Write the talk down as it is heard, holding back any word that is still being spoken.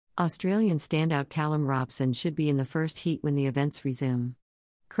Australian standout Callum Robson should be in the first heat when the events resume.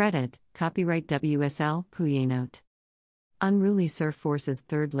 Credit, copyright WSL, Puyenote. Unruly surf forces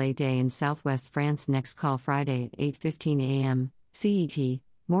third lay day in southwest France. Next call Friday at 8:15 a.m. CET.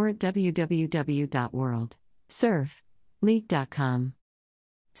 More at www.worldsurfleague.com.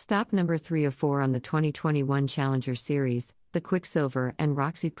 Stop number 3 of 4 on the 2021 Challenger Series, the Quiksilver and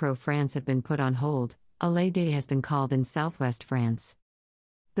Roxy Pro France have been put on hold. A lay day has been called in southwest France.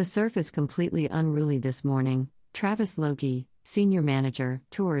 The surf is completely unruly this morning, Travis Logie, senior manager,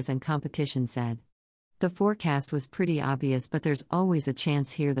 tours and competition said. The forecast was pretty obvious, but there's always a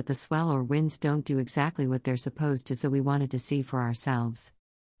chance here that the swell or winds don't do exactly what they're supposed to, so we wanted to see for ourselves.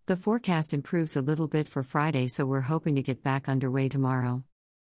 The forecast improves a little bit for Friday, so we're hoping to get back underway tomorrow.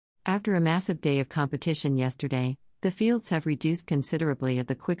 After a massive day of competition yesterday, the fields have reduced considerably at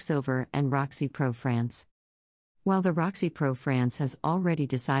the Quiksilver and Roxy Pro France. While the Roxy Pro France has already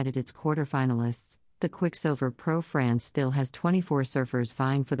decided its quarterfinalists, the Quiksilver Pro France still has 24 surfers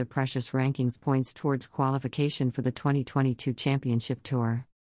vying for the precious rankings points towards qualification for the 2022 Championship Tour.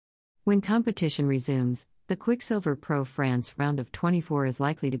 When competition resumes, the Quiksilver Pro France round of 24 is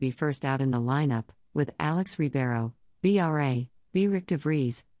likely to be first out in the lineup, with Alex Ribeiro, BRA, Beric de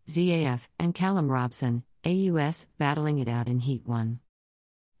Vries, ZAF, and Callum Robson, AUS, battling it out in Heat 1.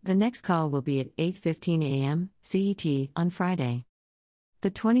 The next call will be at 8:15 a.m. CET on Friday.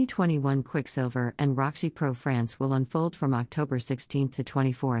 The 2021 Quiksilver and Roxy Pro France will unfold from October 16 to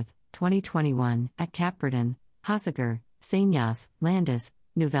 24, 2021, at Capbreton, Hossegor, Seignas, Landis,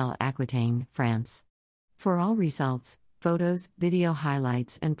 Nouvelle-Aquitaine, France. For all results, photos, video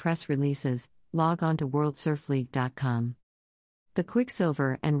highlights, and press releases, log on to worldsurfleague.com. The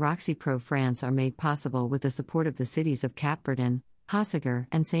Quiksilver and Roxy Pro France are made possible with the support of the cities of Capbreton, Hossegor,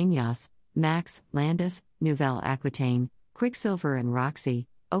 and Seignas, Max, Landis, Nouvelle-Aquitaine, Quiksilver and Roxy,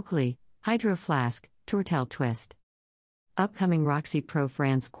 Oakley, Hydro Flask, Tourtel Twist. Upcoming Roxy Pro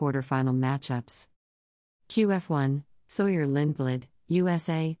France quarterfinal matchups. QF1, Sawyer Lindblad,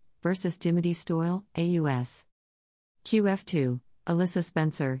 USA, versus Dimity Stoyle, AUS. QF2, Alyssa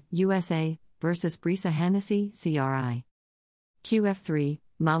Spencer, USA, versus Brisa Hennessy, CRI. QF3,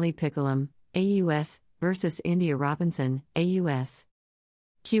 Molly Picklum, AUS, versus India Robinson, AUS.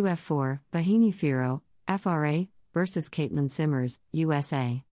 QF4, Bahini Firo, FRA, versus Caitlin Simmers,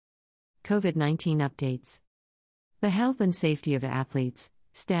 USA. COVID-19 updates. The health and safety of athletes,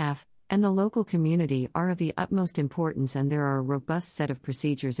 staff, and the local community are of the utmost importance, and there are a robust set of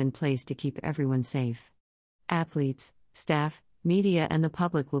procedures in place to keep everyone safe. Athletes, staff, media, and the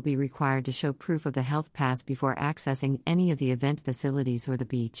public will be required to show proof of the health pass before accessing any of the event facilities or the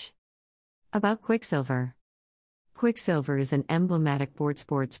beach. About Quiksilver. Quiksilver is an emblematic board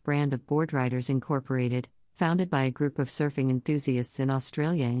sports brand of Boardriders Incorporated, founded by a group of surfing enthusiasts in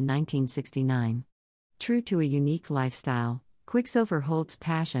Australia in 1969. True to a unique lifestyle, Quiksilver holds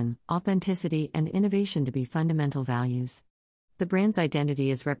passion, authenticity, and innovation to be fundamental values. The brand's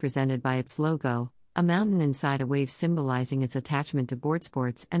identity is represented by its logo, a mountain inside a wave symbolizing its attachment to board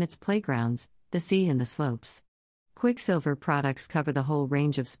sports, and its playgrounds, the sea and the slopes. Quiksilver products cover the whole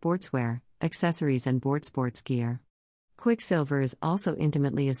range of sportswear, accessories, and board sports gear. Quiksilver is also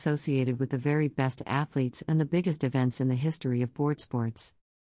intimately associated with the very best athletes and the biggest events in the history of board sports.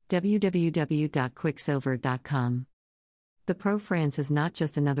 www.quiksilver.com. The Pro France is not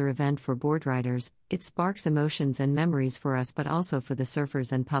just another event for board riders, it sparks emotions and memories for us, but also for the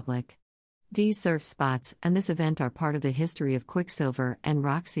surfers and public. These surf spots and this event are part of the history of Quiksilver and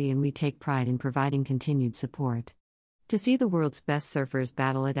Roxy, and we take pride in providing continued support. To see the world's best surfers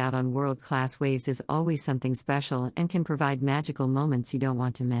battle it out on world-class waves is always something special and can provide magical moments you don't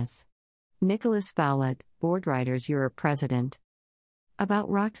want to miss. Nicholas Fowlett, Boardriders Europe President. About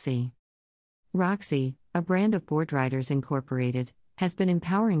Roxy. Roxy, a brand of Boardriders Incorporated, has been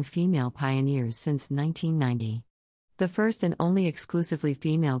empowering female pioneers since 1990. The first and only exclusively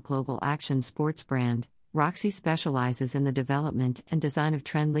female global action sports brand, Roxy specializes in the development and design of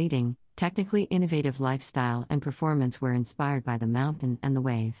trend-leading, technically innovative lifestyle and performance wear inspired by the mountain and the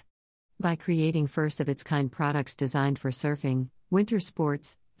wave. By creating first-of-its-kind products designed for surfing, winter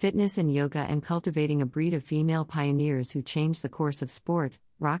sports, fitness and yoga, and cultivating a breed of female pioneers who change the course of sport,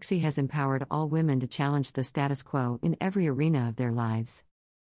 Roxy has empowered all women to challenge the status quo in every arena of their lives.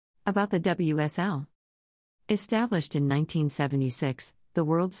 About the WSL. Established in 1976, the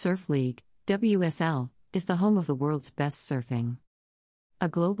World Surf League, WSL, is the home of the world's best surfing. A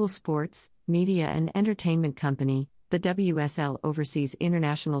global sports, media, and entertainment company, the WSL oversees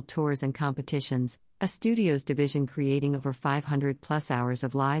international tours and competitions, a studios division creating over 500+ hours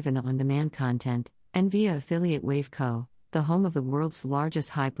of live and on-demand content, and via affiliate Waveco, the home of the world's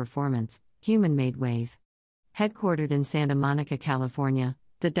largest high-performance, human-made wave. Headquartered in Santa Monica, California,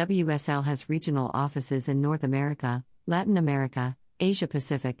 the WSL has regional offices in North America, Latin America, Asia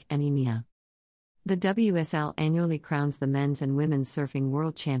Pacific, and EMEA. The WSL annually crowns the men's and women's surfing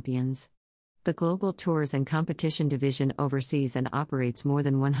world champions. The Global Tours and Competition Division oversees and operates more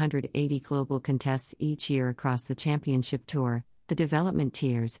than 180 global contests each year across the Championship Tour, the development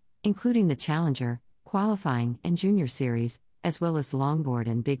tiers, including the Challenger, Qualifying, and Junior Series, as well as longboard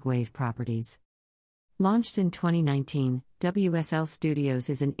and big wave properties. Launched in 2019, WSL Studios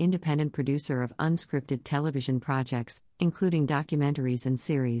is an independent producer of unscripted television projects, including documentaries and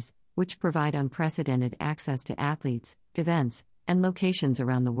series, which provide unprecedented access to athletes, events, and locations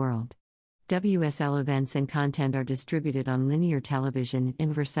around the world. WSL events and content are distributed on linear television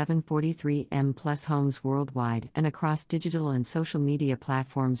in over 743M plus homes worldwide and across digital and social media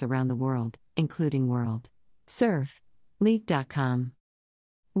platforms around the world, including World Surf League.com.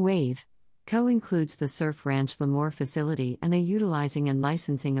 Wave co-includes the Surf Ranch Lemoore facility and the utilizing and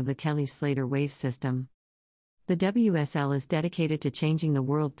licensing of the Kelly Slater Wave system. The WSL is dedicated to changing the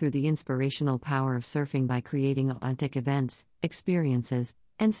world through the inspirational power of surfing by creating authentic events, experiences,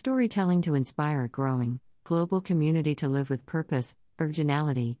 and storytelling to inspire a growing, global community to live with purpose,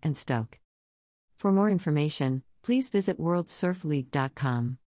 originality, and stoke. For more information, please visit worldsurfleague.com.